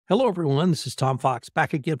Hello, everyone. This is Tom Fox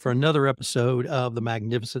back again for another episode of the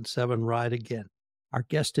Magnificent Seven Ride Again. Our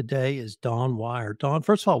guest today is Dawn Weyer. Dawn,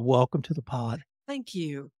 first of all, welcome to the pod. Thank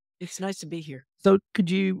you. It's nice to be here. So,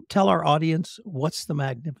 could you tell our audience what's the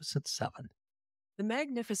Magnificent Seven? The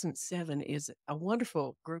Magnificent Seven is a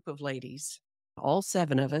wonderful group of ladies, all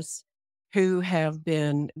seven of us, who have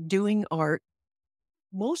been doing art,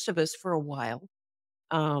 most of us for a while.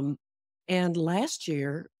 Um, and last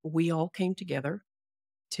year, we all came together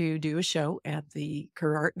to do a show at the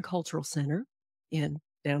Kerr Art and Cultural Center in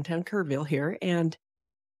downtown Kerrville here. And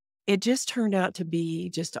it just turned out to be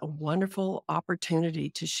just a wonderful opportunity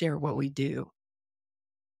to share what we do.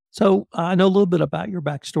 So, I know a little bit about your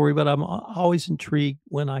backstory, but I'm always intrigued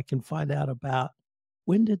when I can find out about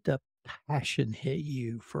when did the passion hit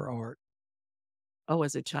you for art? Oh,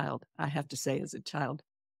 as a child, I have to say, as a child,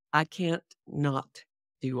 I can't not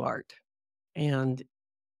do art. And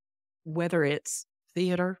whether it's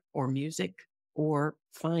theater or music or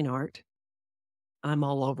fine art, I'm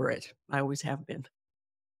all over it. I always have been.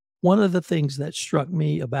 One of the things that struck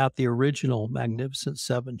me about the original Magnificent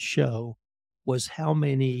Seven show was how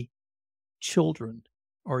many children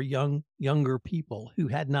or younger people who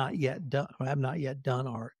had not yet done or have not yet done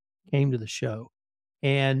art came to the show.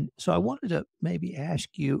 And so I wanted to maybe ask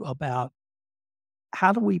you about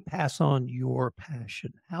how do we pass on your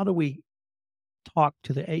passion? How do we talk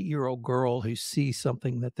to the 8-year-old girl who sees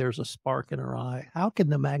something that there's a spark in her eye? How can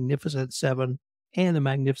the Magnificent Seven and the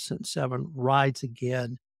Magnificent Seven Rides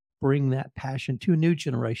Again bring that passion to a new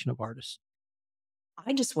generation of artists?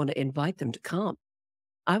 I just want to invite them to come.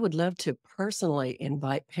 I would love to personally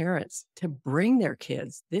invite parents to bring their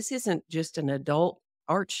kids. This isn't just an adult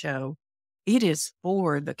art show, it is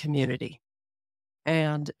for the community.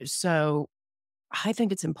 And so I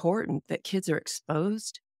think it's important that kids are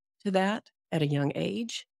exposed to that at a young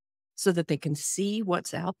age so that they can see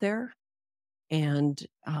what's out there and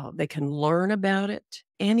they can learn about it,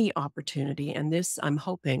 any opportunity. And this, I'm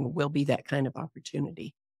hoping, will be that kind of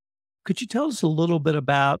opportunity. Could you tell us a little bit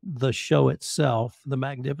about the show itself, The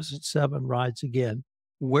Magnificent Seven Rides Again?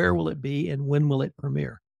 Where will it be and when will it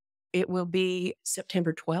premiere? It will be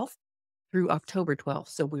September 12th through October 12th.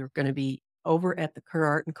 So we're going to be over at the Kerr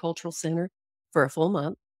Art and Cultural Center for a full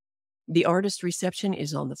month. The artist reception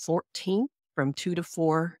is on the 14th from 2 to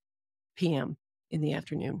 4 p.m. in the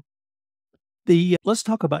afternoon. Let's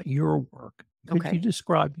talk about your work. Could Okay. you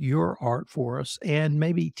describe your art for us and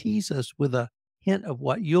maybe tease us with a hint of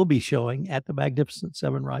what you'll be showing at the Magnificent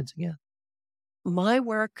Seven Rides Again? My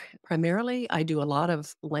work, primarily, I do a lot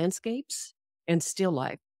of landscapes and still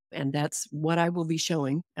life, and that's what I will be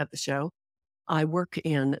showing at the show. I work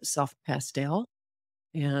in soft pastel,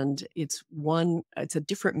 and it's a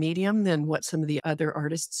different medium than what some of the other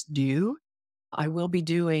artists do. I will be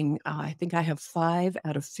doing, I think I have 5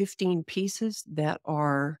 out of 15 pieces that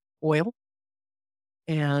are oil,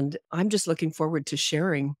 and I'm just looking forward to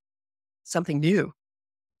sharing something new,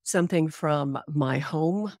 something from my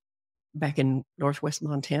home back in Northwest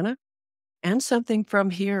Montana, and something from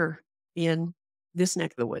here in this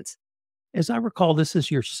neck of the woods. As I recall, this is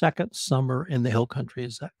your second summer in the Hill Country.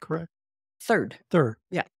 Is that correct? Third. Third.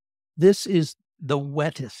 Yeah. This is the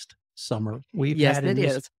wettest summer we've Yes, had it in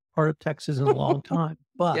this is. part of Texas in a long time.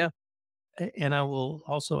 But Yeah. and I will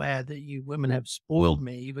also add that you women have spoiled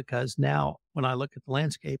me because now when I look at the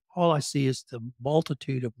landscape, all I see is the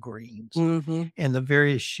multitude of greens Mhm. and the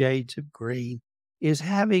various shades of green. Is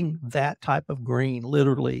having that type of green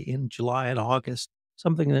literally in July and August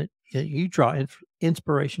something that you draw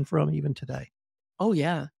inspiration from even today? Oh,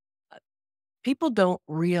 yeah. Uh, People don't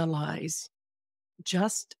realize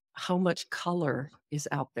just how much color is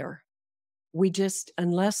out there.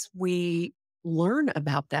 Unless we learn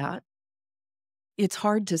about that, it's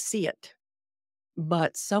hard to see it.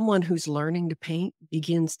 But someone who's learning to paint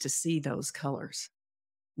begins to see those colors,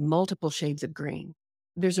 multiple shades of green.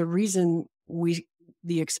 There's a reason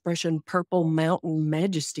the expression purple mountain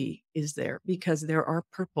majesty is there because there are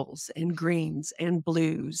purples and greens and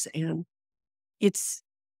blues. And it's,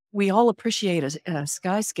 we all appreciate a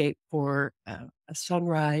skyscape for a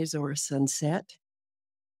sunrise or a sunset,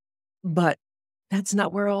 but that's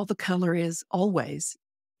not where all the color is always.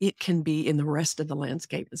 It can be in the rest of the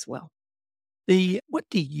landscape as well. What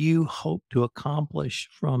do you hope to accomplish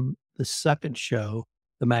from the second show,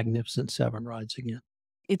 The Magnificent Seven Rides Again?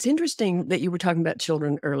 It's interesting that you were talking about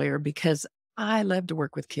children earlier because I love to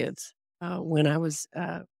work with kids. When I was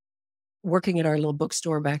working at our little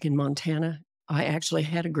bookstore back in Montana, I actually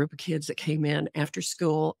had a group of kids that came in after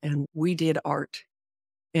school and we did art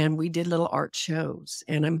and we did little art shows.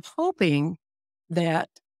 And I'm hoping that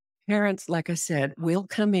parents, like I said, will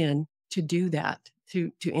come in to do that,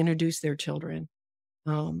 to introduce their children.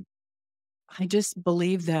 Um, I just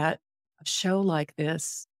believe that a show like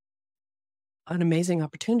this, an amazing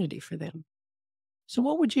opportunity for them. So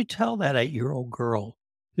what would you tell that 8-year-old girl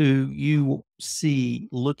who you see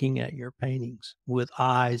looking at your paintings with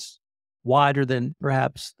eyes wider than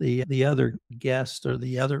perhaps the other guests or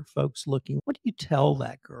the other folks looking? What do you tell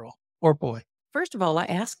that girl or boy? First of all, I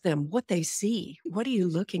ask them what they see. What are you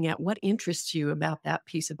looking at? What interests you about that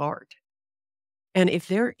piece of art? And if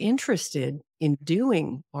they're interested in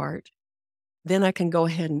doing art, then I can go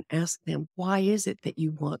ahead and ask them, why is it that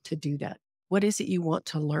you want to do that? What is it you want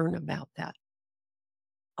to learn about that?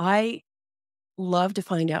 I love to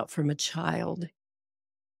find out from a child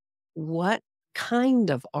what kind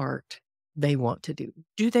of art they want to do.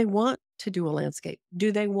 Do they want to do a landscape?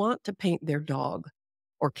 Do they want to paint their dog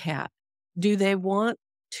or cat? Do they want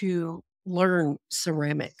to learn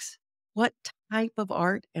ceramics? What type of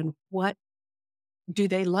art and what do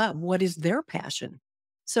they love? What is their passion?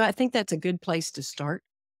 So I think that's a good place to start.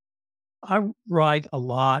 I write a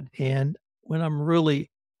lot, and when I'm really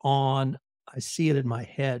on, I see it in my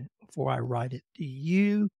head before I write it. Do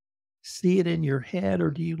you see it in your head,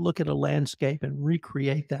 or do you look at a landscape and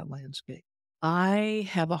recreate that landscape? I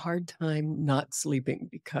have a hard time not sleeping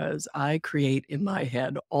because I create in my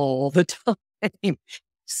head all the time.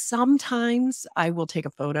 Sometimes I will take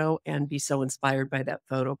a photo and be so inspired by that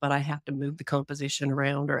photo, but I have to move the composition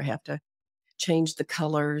around or I have to change the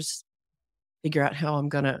colors, figure out how I'm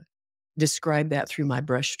going to describe that through my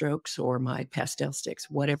brush strokes or my pastel sticks,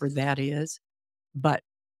 whatever that is. But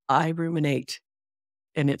I ruminate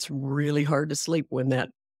and it's really hard to sleep when that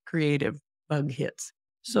creative bug hits.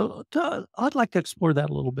 So, I'd like to explore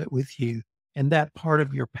that a little bit with you and that part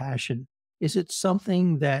of your passion. Is it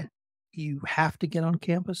something that you have to get on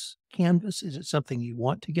canvas? Is it something you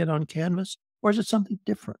want to get on canvas, or is it something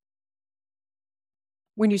different?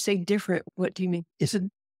 When you say different, what do you mean? Is it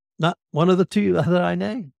not one of the 2 that I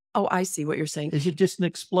named? Oh, I see what you're saying. Is it just an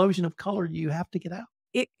explosion of color you have to get out?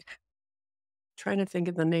 It trying to think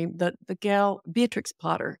of the name. The gal, Beatrix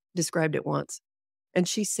Potter, described it once, and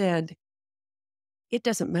she said, "It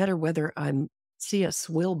doesn't matter whether I'm see a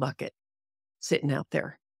swill bucket sitting out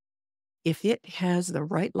there. If it has the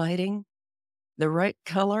right lighting, the right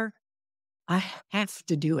color, I have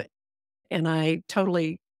to do it." And I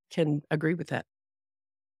totally can agree with that.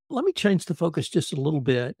 Let me change the focus just a little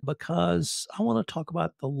bit because I want to talk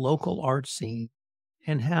about the local art scene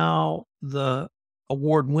and how the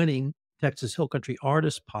award-winning Texas Hill Country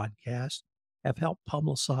Artists podcast have helped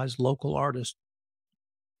publicize local artists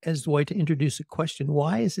as the way to introduce a question.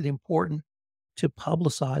 Why is it important to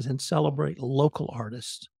publicize and celebrate local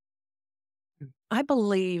artists? I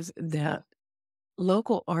believe that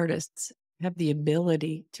local artists have the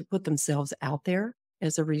ability to put themselves out there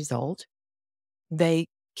as a result. They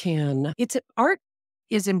can it's art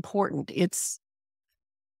is important. It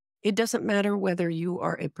doesn't matter whether you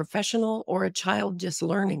are a professional or a child just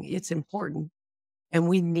learning. It's important. And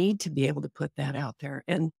we need to be able to put that out there.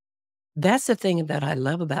 And that's the thing that I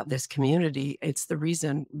love about this community. It's the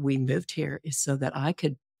reason we moved here is so that I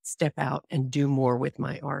could step out and do more with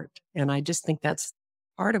my art. And I just think that's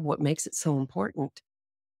part of what makes it so important.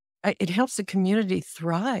 It helps the community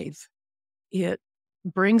thrive. It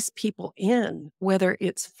brings people in, whether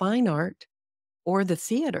it's fine art or the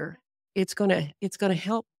theater. It's gonna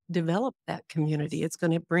help develop that community. It's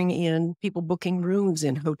gonna bring in people booking rooms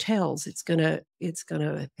in hotels. It's gonna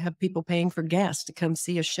have people paying for gas to come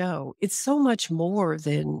see a show. It's so much more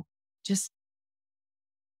than just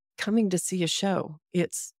coming to see a show.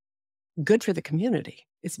 It's good for the community.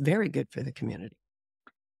 It's very good for the community.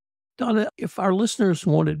 Donna, if our listeners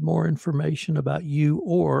wanted more information about you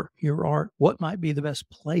or your art, what might be the best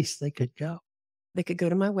place they could go? They could go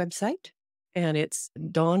to my website and it's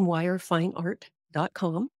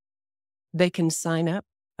dawnweyerfineart.com. They can sign up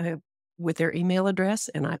with their email address,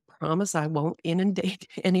 and I promise I won't inundate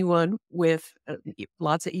anyone with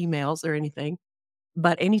lots of emails or anything.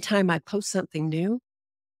 But anytime I post something new,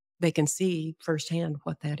 they can see firsthand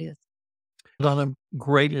what that is. Donna, I'm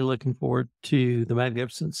greatly looking forward to the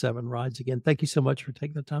Magnificent Seven rides again. Thank you so much for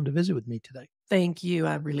taking the time to visit with me today. Thank you.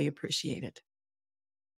 I really appreciate it.